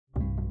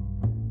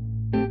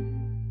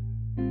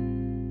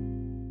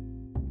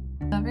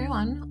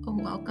Everyone,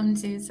 welcome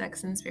to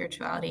Sex and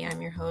Spirituality.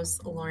 I'm your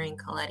host, Lauren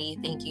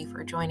Coletti. Thank you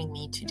for joining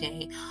me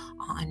today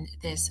on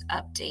this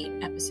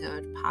update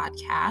episode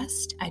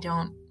podcast. I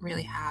don't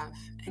really have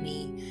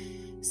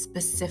any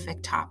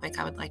specific topic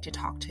I would like to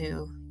talk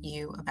to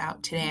you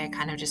about today. I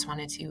kind of just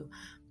wanted to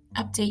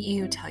update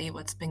you, tell you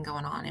what's been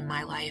going on in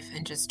my life,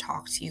 and just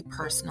talk to you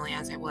personally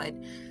as I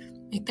would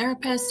a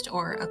therapist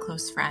or a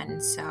close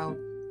friend. So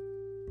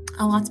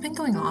a lot's been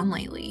going on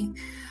lately.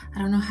 I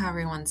don't know how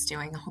everyone's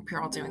doing. I hope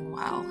you're all doing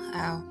well.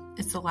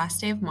 It's the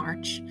last day of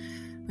March,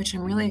 which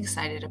I'm really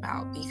excited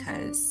about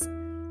because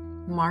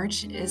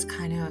March is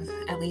kind of,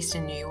 at least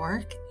in New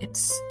York,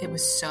 it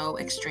was so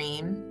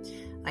extreme.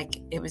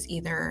 Like it was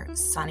either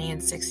sunny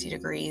and 60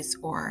 degrees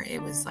or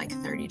it was like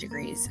 30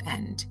 degrees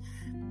and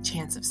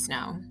chance of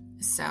snow.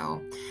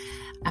 So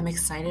I'm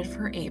excited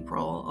for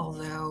April,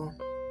 although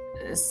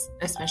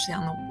especially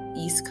on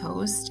the East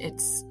Coast,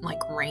 it's like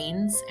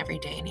rains every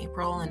day in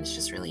April and it's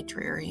just really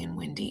dreary and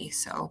windy.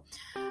 So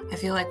I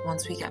feel like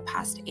once we get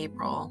past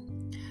April,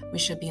 we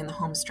should be in the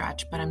home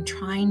stretch, but I'm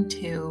trying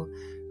to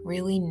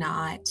really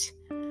not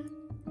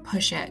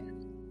push it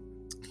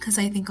because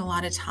I think a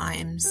lot of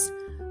times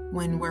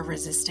when we're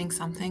resisting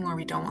something or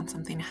we don't want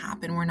something to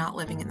happen, we're not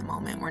living in the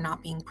moment. We're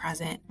not being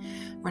present.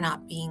 We're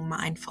not being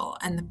mindful.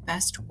 And the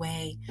best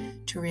way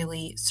to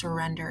really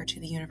surrender to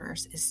the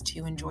universe is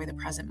to enjoy the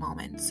present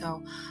moment.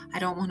 So I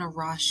don't want to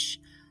rush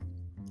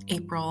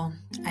April.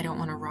 I don't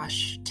want to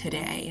rush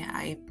today.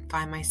 I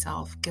find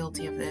myself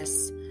guilty of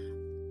this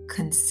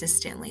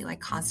consistently,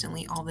 like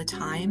constantly all the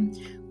time,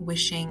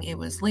 wishing it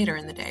was later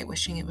in the day,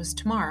 wishing it was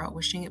tomorrow,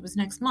 wishing it was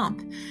next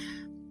month.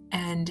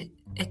 And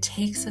it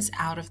takes us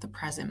out of the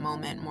present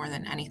moment more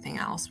than anything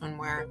else when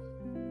we're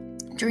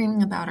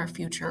dreaming about our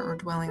future or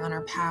dwelling on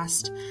our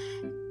past.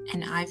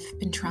 And I've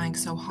been trying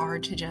so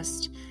hard to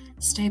just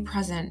stay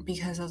present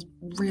because it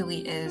really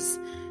is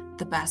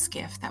the best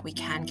gift that we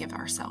can give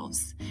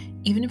ourselves.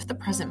 Even if the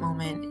present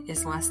moment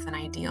is less than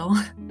ideal,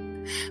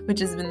 which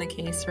has been the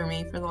case for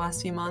me for the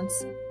last few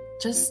months,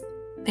 just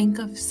think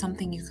of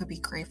something you could be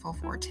grateful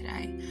for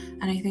today.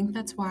 And I think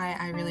that's why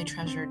I really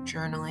treasure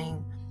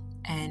journaling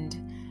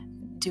and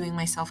doing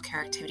my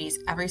self-care activities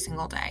every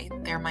single day.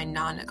 They're my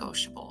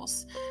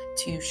non-negotiables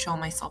to show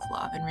myself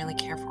love and really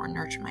care for and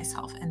nurture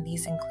myself. And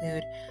these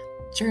include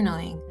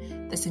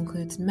journaling. This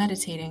includes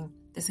meditating.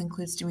 This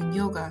includes doing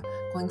yoga,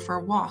 going for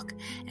a walk.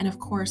 And of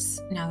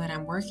course, now that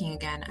I'm working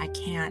again, I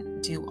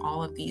can't do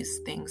all of these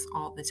things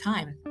all the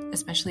time,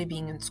 especially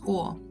being in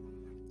school.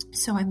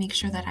 So I make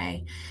sure that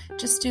I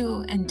just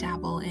do and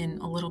dabble in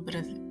a little bit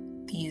of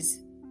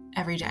these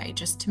every day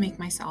just to make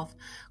myself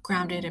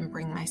grounded and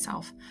bring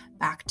myself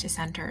back to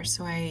center.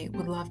 So I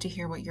would love to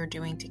hear what you're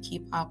doing to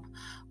keep up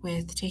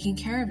with taking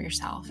care of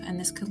yourself. And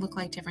this could look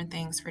like different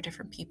things for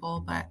different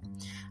people, but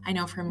I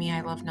know for me,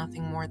 I love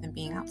nothing more than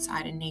being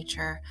outside in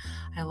nature.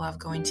 I love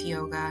going to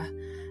yoga.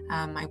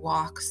 My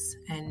walks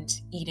and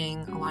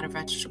eating a lot of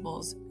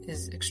vegetables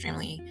is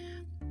extremely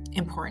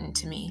important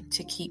to me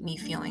to keep me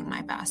feeling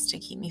my best, to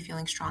keep me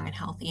feeling strong and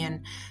healthy.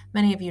 And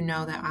many of you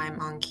know that I'm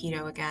on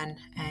keto again,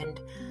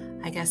 and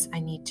I guess I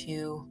need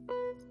to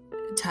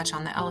touch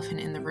on the elephant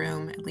in the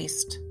room, at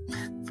least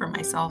for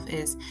myself,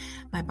 is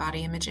my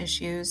body image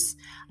issues.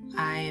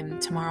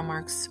 Tomorrow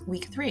marks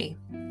week 3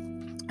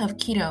 of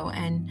keto,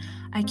 and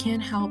I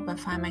can't help but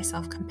find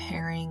myself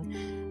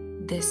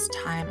comparing this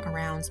time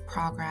around's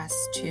progress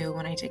to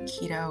when I did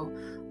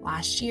keto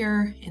last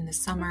year in the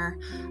summer.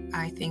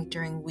 I think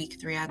during week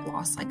 3, I'd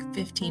lost like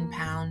 15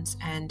 pounds.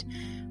 And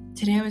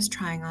today I was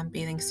trying on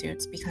bathing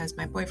suits because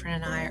my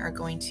boyfriend and I are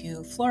going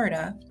to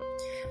Florida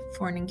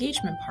for an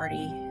engagement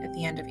party at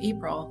the end of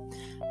April.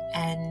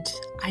 And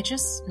I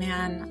just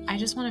want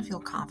to feel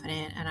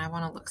confident and I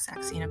want to look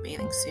sexy in a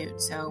bathing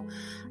suit. So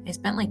I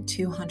spent like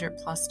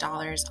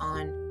 $200+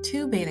 on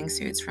 2 bathing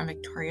suits from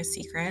Victoria's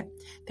Secret.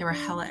 They were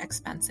hella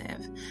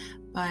expensive,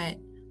 but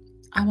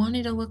I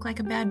wanted to look like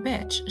a bad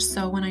bitch.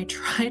 So when I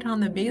tried on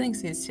the bathing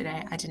suits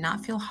today, I did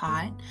not feel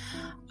hot.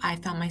 I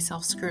found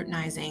myself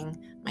scrutinizing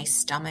my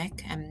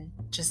stomach and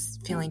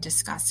just feeling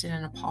disgusted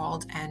and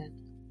appalled. And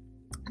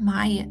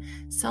my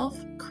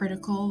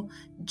self-critical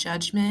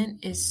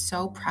judgment is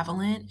so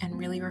prevalent and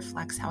really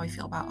reflects how I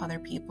feel about other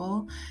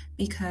people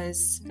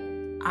because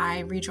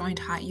I rejoined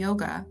hot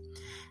yoga.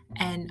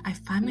 And I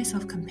find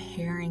myself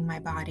comparing my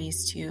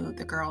bodies to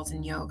the girls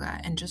in yoga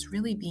and just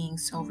really being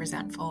so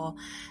resentful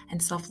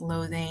and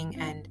self-loathing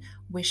and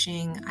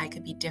wishing I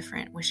could be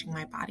different, wishing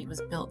my body was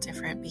built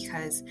different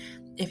because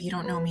if you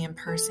don't know me in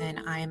person,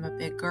 I am a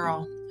big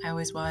girl. I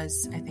always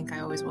was. I think I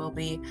always will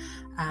be.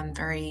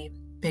 Very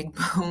big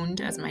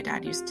boned, as my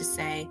dad used to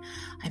say.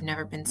 I've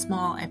never been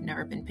small. I've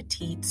never been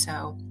petite.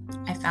 So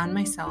I found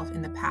myself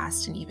in the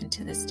past and even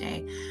to this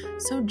day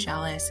so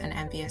jealous and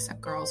envious of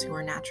girls who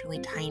are naturally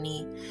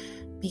tiny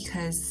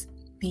because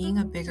being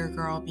a bigger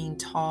girl, being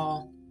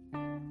tall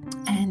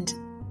and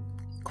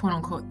quote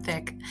unquote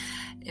thick,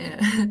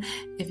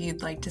 if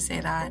you'd like to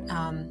say that,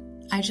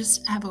 I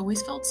just have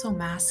always felt so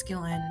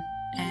masculine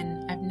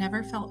and I've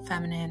never felt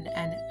feminine.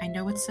 And I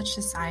know it's such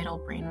societal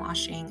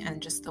brainwashing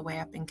and just the way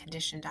I've been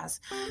conditioned as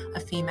a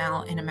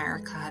female in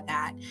America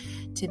that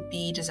to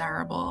be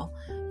desirable,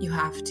 you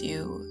have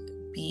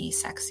to be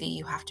sexy,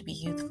 you have to be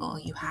youthful,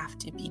 you have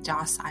to be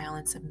docile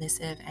and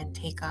submissive and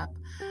take up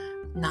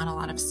not a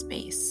lot of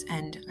space.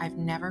 And I've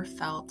never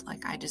felt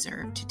like I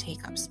deserved to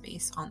take up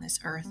space on this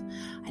earth.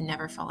 I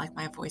never felt like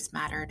my voice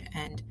mattered.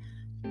 And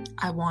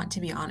I want to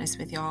be honest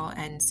with y'all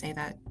and say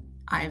that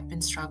I've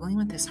been struggling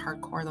with this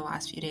hardcore the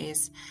last few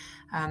days.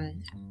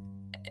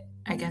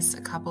 I guess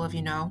a couple of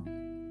you know,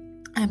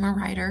 I'm a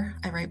writer.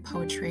 I write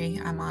poetry.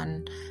 I'm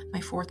on my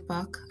 4th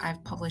book.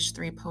 I've published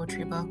 3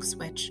 poetry books,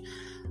 which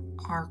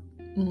are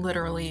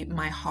literally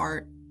my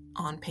heart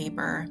on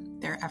paper.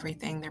 They're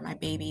everything. They're my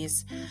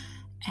babies.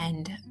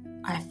 And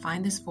I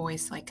find this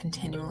voice like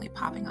continually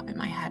popping up in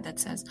my head that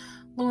says,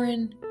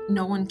 Lauren,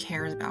 no one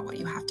cares about what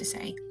you have to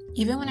say.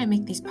 Even when I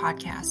make these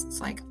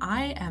podcasts, like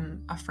I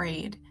am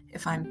afraid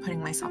if I'm putting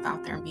myself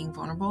out there and being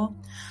vulnerable,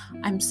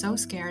 I'm so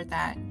scared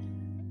that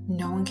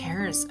no one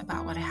cares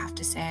about what I have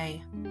to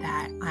say,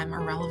 that I'm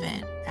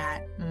irrelevant,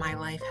 that my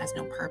life has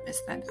no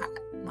purpose, that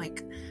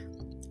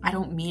I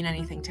don't mean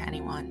anything to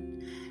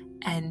anyone.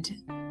 And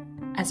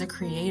as a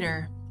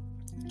creator,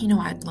 you know,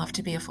 I'd love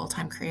to be a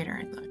full-time creator.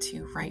 I'd love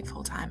to write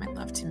full-time. I'd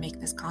love to make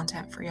this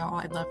content for y'all.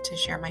 I'd love to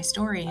share my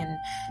story and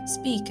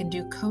speak and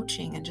do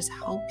coaching and just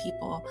help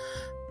people.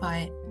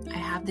 But I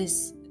have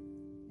this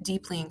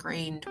deeply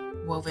ingrained,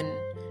 woven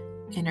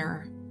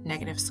inner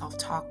negative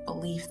self-talk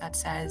belief that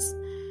says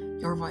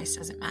your voice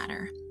doesn't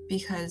matter.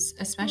 Because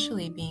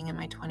especially being in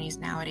my 20s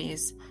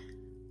nowadays,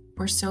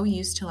 we're so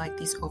used to like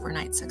these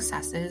overnight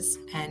successes.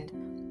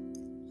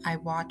 And I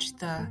watch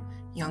the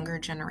younger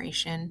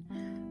generation.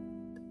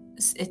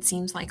 It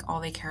seems like all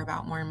they care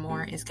about more and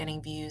more is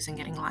getting views and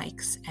getting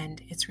likes.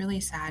 And it's really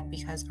sad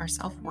because our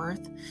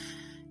self-worth,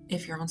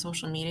 if you're on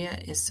social media,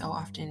 is so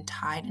often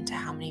tied into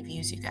how many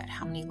views you get,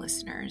 how many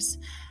listeners,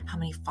 how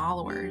many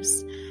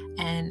followers.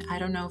 And I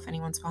don't know if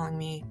anyone's following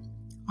me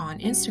on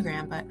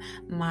Instagram, but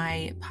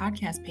my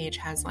podcast page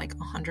has like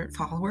 100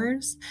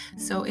 followers.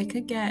 So it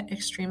could get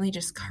extremely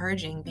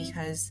discouraging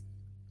because,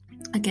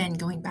 again,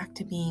 going back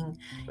to being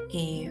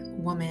a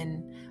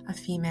woman, a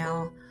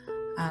female,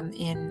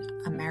 in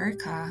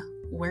America,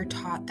 we're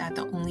taught that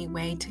the only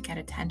way to get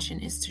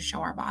attention is to show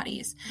our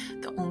bodies.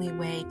 The only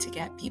way to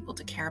get people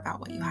to care about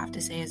what you have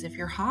to say is if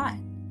you're hot.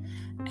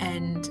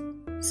 And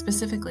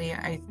specifically,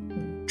 I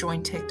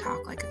joined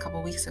TikTok like a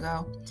couple weeks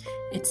ago.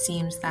 It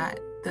seems that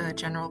the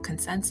general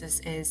consensus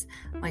is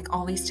like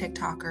all these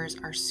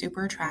TikTokers are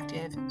super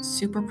attractive,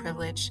 super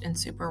privileged, and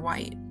super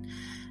white.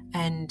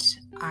 And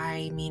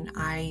I mean,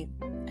 I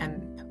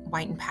am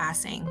white in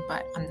passing,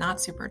 but I'm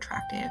not super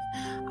attractive.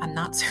 I'm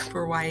not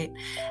super white.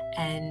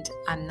 And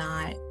I'm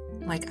not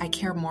like, I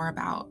care more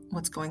about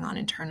what's going on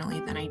internally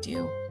than I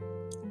do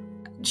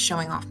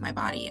showing off my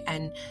body.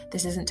 And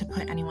this isn't to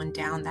put anyone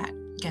down that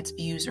gets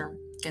views or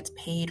gets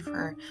paid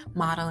for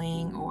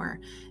modeling or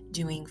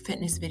doing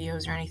fitness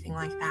videos or anything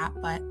like that.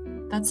 But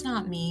that's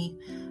not me.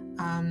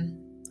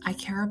 I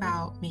care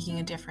about making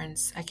a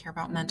difference. I care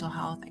about mental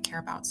health. I care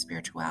about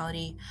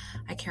spirituality.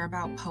 I care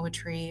about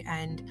poetry.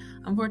 And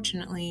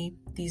unfortunately,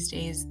 these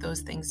days,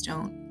 those things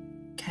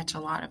don't catch a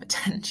lot of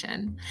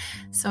attention.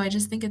 So I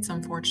just think it's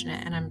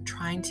unfortunate. And I'm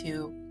trying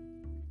to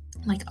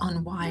like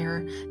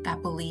unwire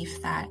that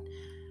belief that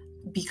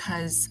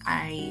because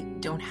I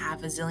don't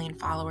have a zillion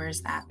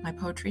followers that my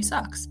poetry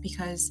sucks,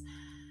 because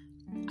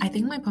I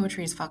think my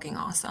poetry is fucking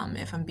awesome,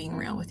 if I'm being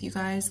real with you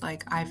guys.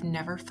 Like, I've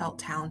never felt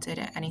talented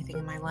at anything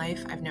in my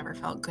life. I've never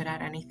felt good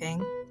at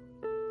anything,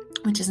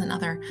 which is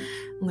another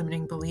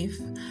limiting belief.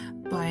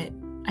 But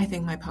I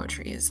think my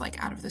poetry is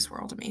like out of this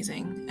world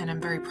amazing, and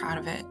I'm very proud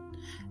of it.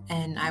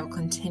 And I will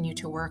continue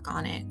to work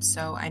on it.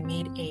 So I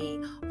made a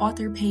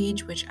author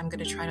page, which I'm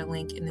going to try to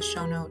link in the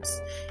show notes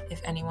if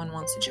anyone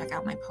wants to check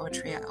out my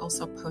poetry. I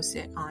also post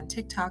it on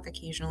TikTok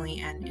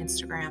occasionally and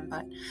Instagram,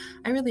 but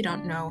I really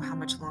don't know how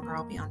much longer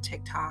I'll be on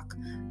TikTok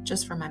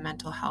just for my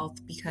mental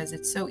health, because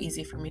it's so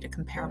easy for me to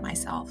compare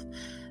myself,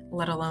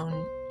 let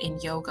alone in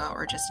yoga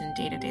or just in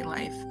day-to-day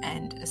life,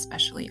 and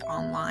especially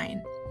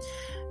online.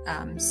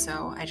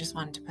 So I just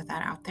wanted to put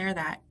that out there,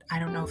 that I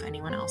don't know if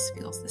anyone else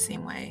feels the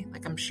same way.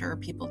 Like, I'm sure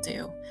people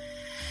do,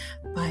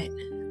 but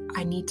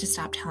I need to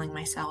stop telling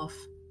myself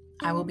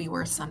I will be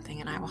worth something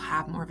and I will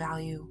have more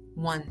value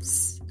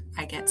once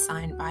I get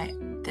signed by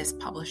this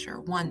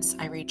publisher, once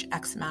I reach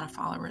X amount of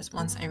followers,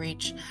 once I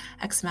reach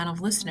X amount of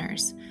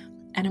listeners.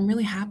 And I'm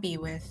really happy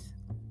with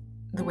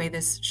the way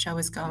this show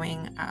is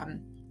going.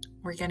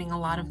 We're getting a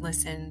lot of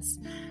listens,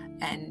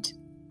 and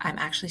I'm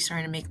actually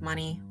starting to make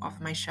money off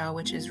of my show,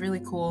 which is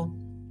really cool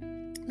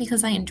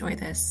because I enjoy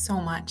this so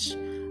much.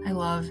 I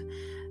love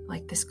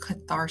like this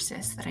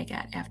catharsis that I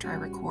get after I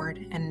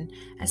record. And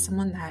as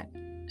someone that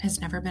has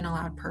never been a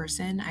loud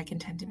person, I can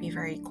tend to be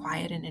very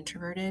quiet and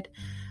introverted.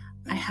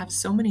 I have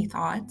so many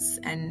thoughts,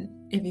 and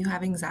if you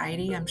have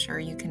anxiety, I'm sure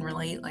you can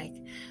relate. Like,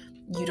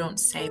 you don't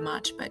say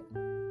much, but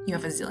you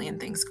have a zillion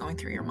things going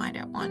through your mind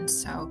at once.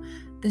 So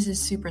this is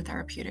super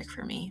therapeutic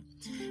for me.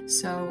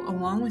 So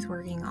along with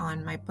working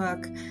on my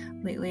book,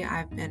 lately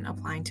I've been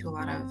applying to a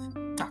lot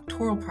of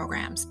doctoral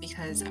programs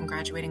because I'm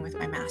graduating with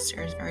my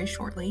master's very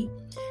shortly,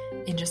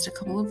 in just a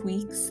couple of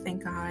weeks,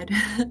 thank God.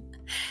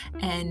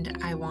 And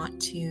I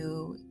want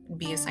to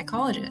be a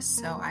psychologist.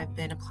 So I've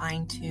been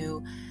applying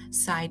to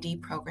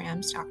PsyD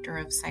programs, Doctor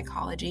of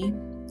Psychology.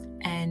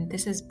 And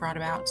this has brought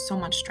about so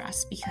much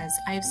stress because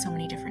I have so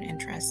many different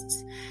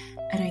interests.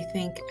 And I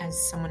think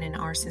as someone in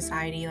our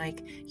society,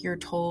 like, you're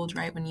told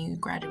right when you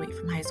graduate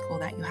from high school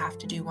that you have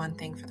to do one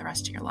thing for the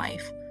rest of your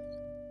life.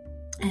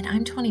 And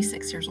I'm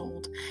 26 years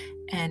old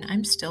and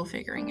I'm still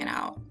figuring it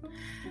out.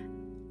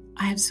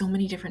 I have so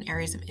many different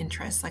areas of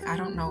interest. Like, I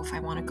don't know if I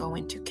want to go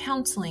into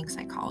counseling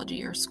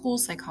psychology or school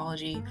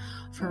psychology,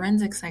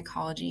 forensic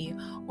psychology,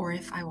 or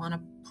if I want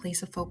to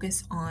place a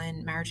focus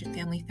on marriage and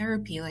family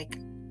therapy. Like,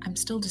 I'm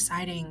still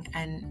deciding,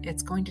 and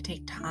it's going to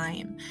take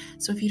time.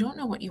 So if you don't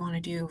know what you want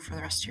to do for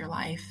the rest of your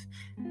life,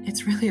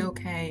 it's really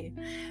okay,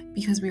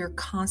 because we are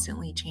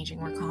constantly changing,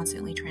 we're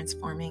constantly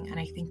transforming, and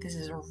I think this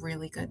is a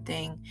really good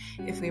thing.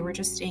 If we were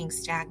just staying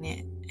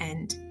stagnant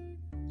and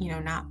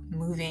not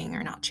moving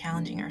or not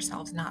challenging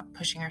ourselves, not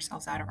pushing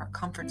ourselves out of our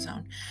comfort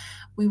zone,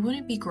 we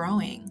wouldn't be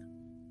growing.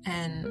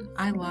 And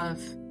I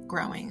love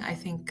growing. I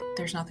think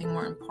there's nothing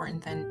more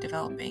important than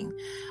developing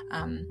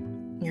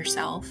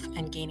yourself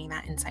and gaining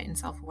that insight and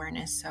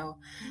self-awareness. So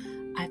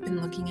I've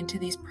been looking into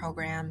these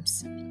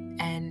programs,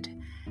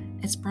 and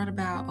it's brought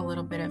about a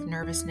little bit of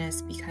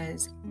nervousness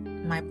because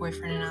my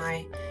boyfriend and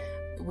I,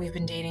 we've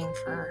been dating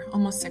for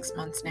almost 6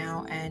 months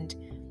now, and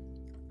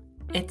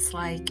it's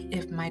like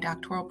if my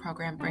doctoral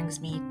program brings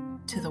me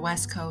to the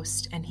West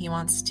Coast and he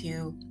wants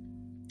to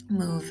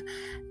move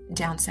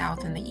down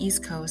south in the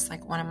East Coast,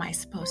 like, what am I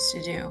supposed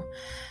to do?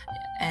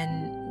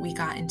 And we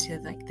got into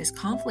like this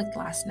conflict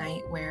last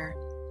night where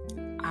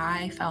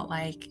I felt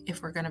like,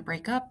 if we're going to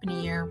break up in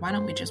a year, why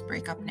don't we just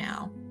break up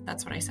now?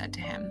 That's what I said to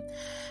him.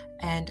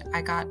 And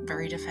I got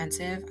very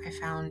defensive. I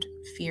found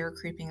fear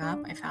creeping up.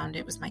 I found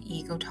it was my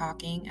ego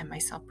talking and my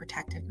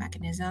self-protective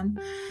mechanism.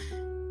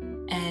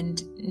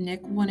 And Nick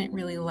wouldn't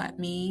really let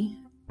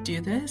me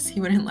do this. He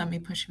wouldn't let me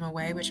push him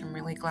away, which I'm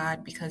really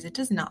glad, because it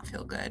does not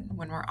feel good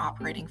when we're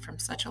operating from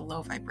such a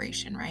low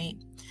vibration, right?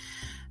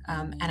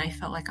 And I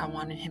felt like I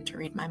wanted him to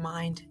read my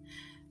mind.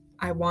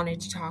 I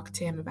wanted to talk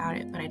to him about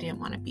it, but I didn't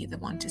want to be the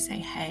one to say,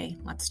 hey,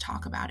 let's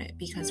talk about it,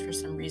 because for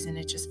some reason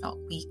it just felt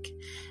weak.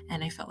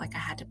 And I felt like I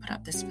had to put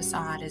up this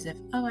facade as if,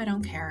 oh, I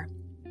don't care.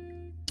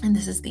 And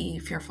this is the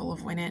fearful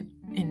avoidant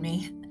in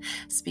me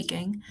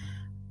speaking.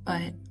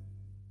 But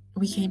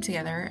we came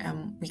together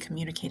and we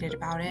communicated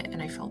about it,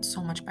 and I felt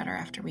so much better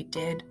after we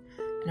did.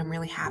 And I'm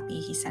really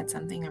happy he said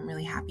something. I'm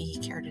really happy he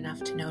cared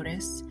enough to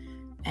notice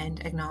and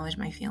acknowledge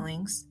my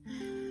feelings.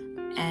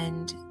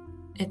 And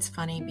it's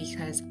funny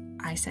because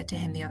I said to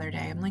him the other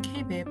day, I'm like,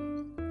 hey babe,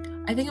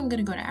 I think I'm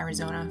going to go to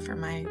Arizona for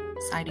my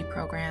PsyD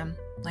program.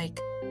 Like,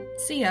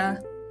 see ya.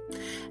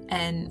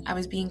 And I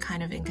was being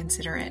kind of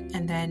inconsiderate.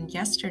 And then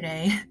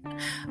yesterday,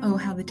 oh,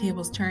 how the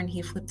tables turned,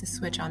 he flipped the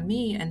switch on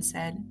me and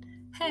said,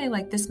 hey,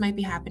 like, this might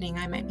be happening.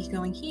 I might be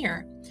going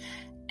here.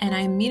 And I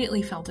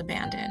immediately felt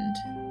abandoned.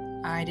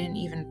 I didn't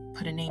even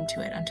put a name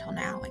to it until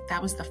now. Like,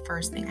 that was the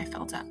first thing I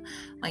felt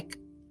like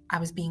I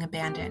was being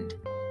abandoned.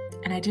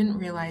 And I didn't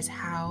realize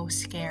how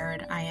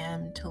scared I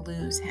am to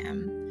lose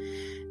him,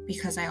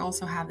 because I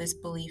also have this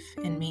belief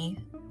in me,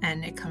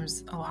 and it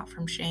comes a lot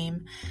from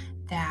shame,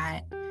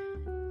 that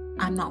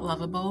I'm not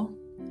lovable.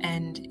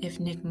 And if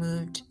Nick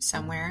moved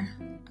somewhere,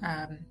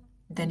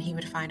 then he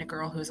would find a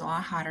girl who's a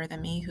lot hotter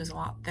than me, who's a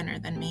lot thinner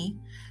than me,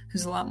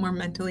 who's a lot more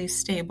mentally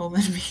stable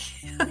than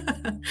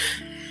me.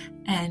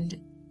 And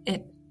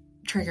it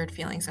triggered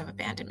feelings of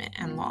abandonment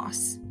and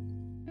loss.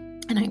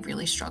 And I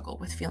really struggle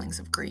with feelings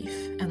of grief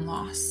and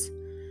loss.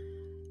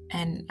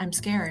 And I'm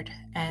scared.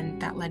 And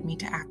that led me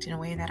to act in a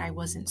way that I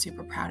wasn't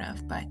super proud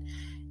of. But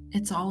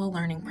it's all a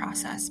learning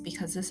process,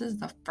 because this is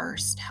the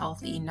first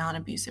healthy,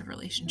 non-abusive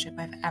relationship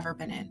I've ever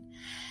been in.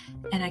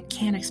 And I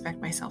can't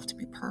expect myself to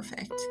be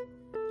perfect.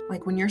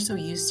 Like, when you're so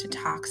used to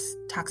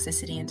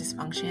toxicity and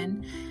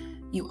dysfunction,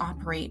 you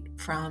operate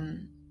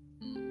from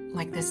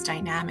like this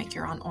dynamic.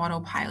 You're on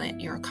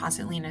autopilot. You're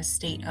constantly in a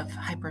state of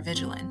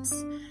hypervigilance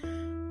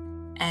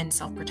and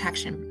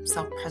self-protection,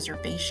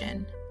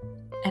 self-preservation.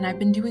 And I've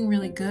been doing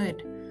really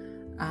good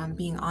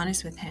being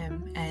honest with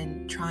him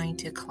and trying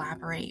to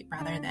collaborate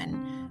rather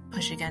than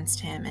push against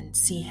him and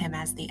see him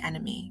as the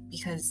enemy,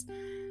 because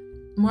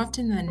more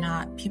often than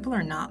not, people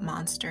are not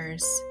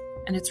monsters.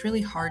 And it's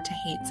really hard to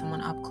hate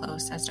someone up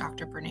close, as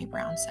Dr. Brene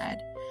Brown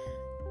said.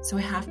 So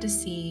I have to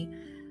see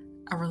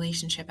a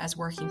relationship as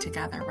working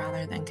together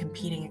rather than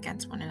competing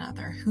against one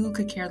another. Who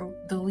could care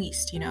the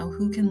least?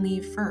 Who can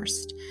leave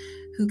first?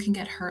 Who can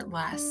get hurt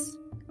less?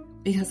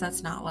 Because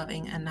that's not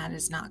loving and that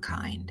is not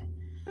kind.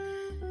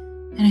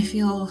 And I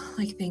feel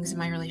like things in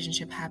my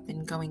relationship have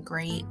been going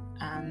great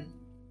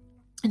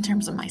in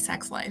terms of my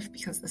sex life,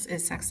 because this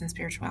is sex and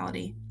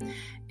spirituality.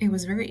 It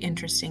was very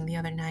interesting the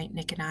other night.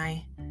 Nick and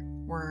I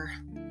were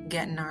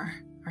getting our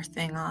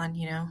thing on,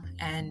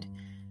 and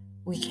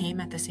we came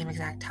at the same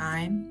exact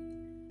time,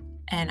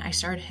 and I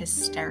started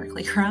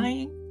hysterically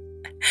crying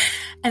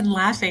and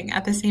laughing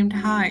at the same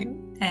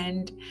time.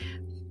 And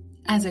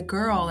as a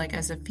girl, like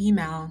as a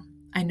female,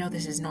 I know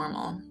this is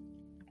normal.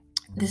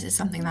 This is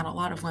something that a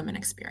lot of women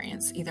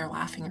experience, either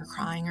laughing or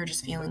crying or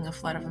just feeling a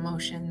flood of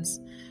emotions,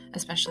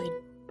 especially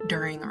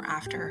during or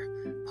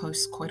after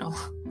post-coital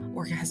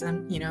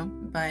orgasm,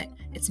 but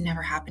it's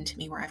never happened to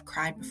me where I've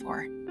cried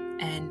before.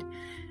 And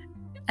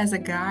as a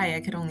guy,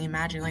 I could only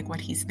imagine like what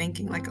he's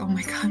thinking, like, oh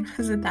my God,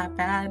 was it that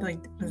bad? Like,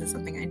 was it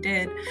something I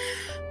did?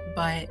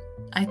 But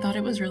I thought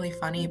it was really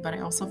funny, but I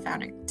also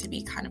found it to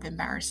be kind of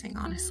embarrassing,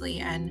 honestly.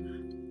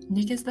 And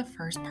Nick is the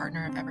first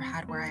partner I've ever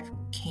had where I've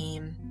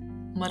came,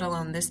 let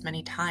alone this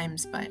many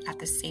times, but at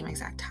the same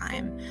exact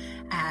time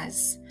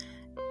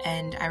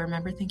and I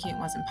remember thinking it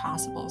wasn't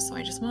possible. So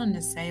I just wanted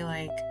to say,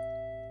 like,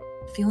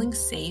 feeling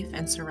safe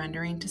and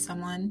surrendering to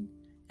someone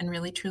and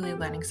really truly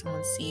letting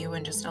someone see you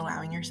and just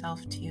allowing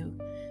yourself to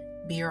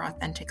be your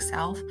authentic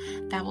self,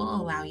 that will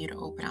allow you to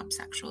open up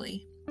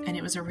sexually. And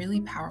it was a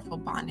really powerful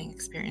bonding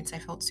experience. I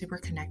felt super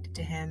connected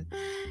to him,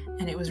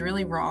 and it was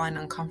really raw and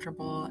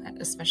uncomfortable,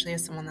 especially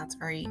as someone that's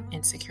very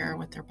insecure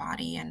with their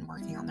body and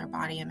working on their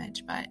body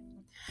image. But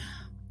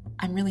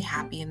I'm really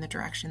happy in the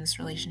direction this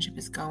relationship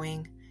is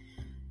going.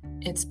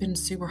 It's been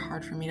super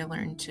hard for me to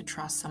learn to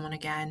trust someone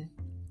again,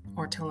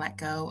 or to let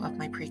go of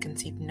my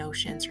preconceived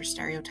notions or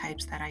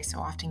stereotypes that I so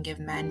often give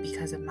men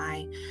because of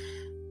my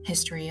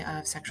history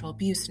of sexual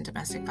abuse and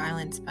domestic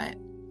violence. But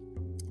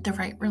the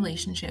right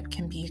relationship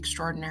can be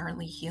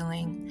extraordinarily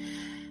healing.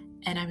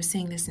 And I was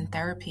saying this in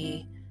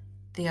therapy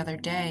the other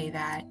day,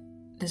 that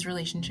this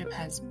relationship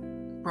has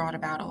brought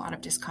about a lot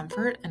of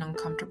discomfort and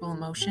uncomfortable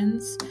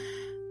emotions.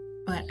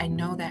 But I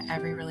know that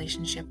every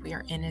relationship we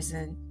are in is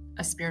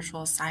a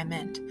spiritual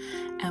assignment,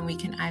 and we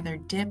can either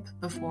dip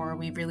before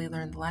we really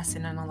learn the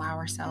lesson and allow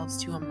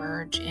ourselves to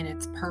emerge in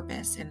its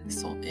purpose in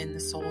the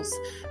soul's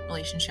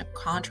relationship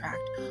contract,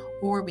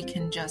 or we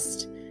can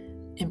just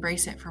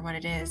embrace it for what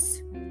it is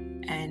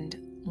and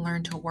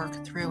learn to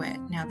work through it.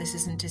 Now, this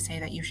isn't to say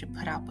that you should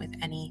put up with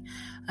any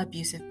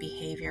abusive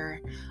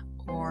behavior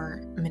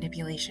or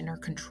manipulation or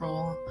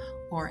control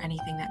or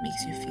anything that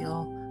makes you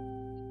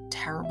feel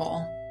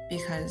terrible,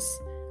 because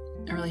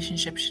a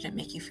relationship shouldn't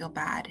make you feel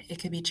bad. It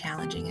could be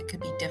challenging. It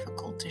could be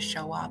difficult to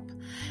show up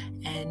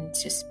and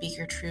to speak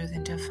your truth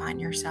and to find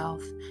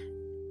yourself.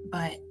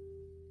 But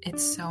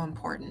it's so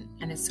important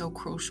and it's so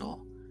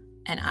crucial.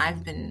 And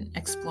I've been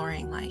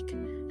exploring, like,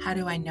 how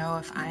do I know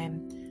if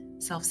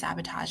I'm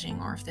self-sabotaging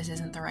or if this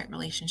isn't the right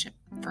relationship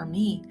for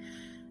me?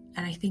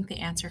 And I think the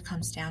answer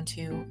comes down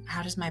to,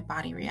 how does my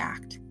body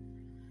react?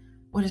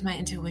 What does my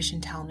intuition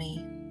tell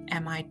me?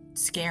 Am I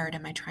scared?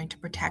 Am I trying to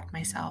protect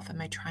myself? Am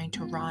I trying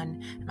to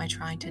run? Am I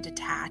trying to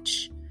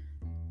detach?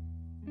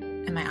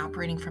 Am I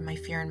operating from my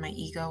fear and my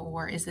ego?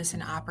 Or is this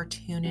an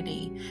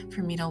opportunity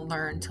for me to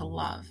learn to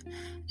love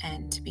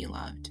and to be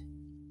loved?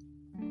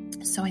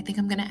 So I think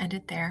I'm going to end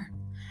it there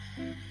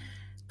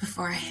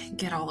before I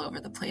get all over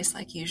the place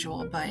like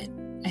usual. But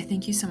I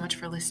thank you so much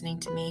for listening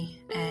to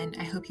me, and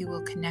I hope you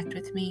will connect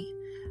with me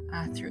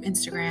through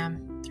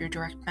Instagram, through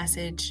direct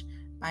message,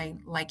 by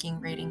liking,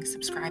 rating,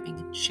 subscribing,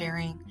 and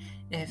sharing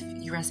if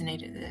you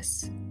resonated with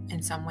this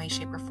in some way,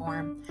 shape, or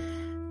form.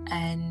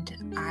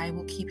 And I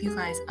will keep you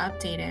guys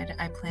updated.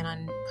 I plan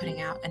on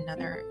putting out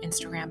another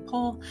Instagram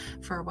poll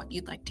for what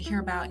you'd like to hear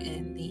about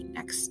in the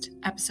next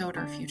episode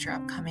or future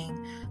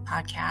upcoming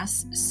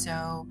podcasts.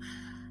 So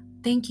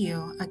thank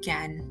you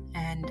again,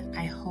 and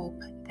I hope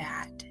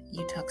that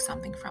you took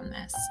something from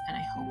this, and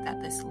I hope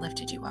that this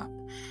lifted you up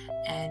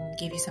and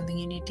gave you something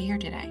you need to hear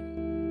today.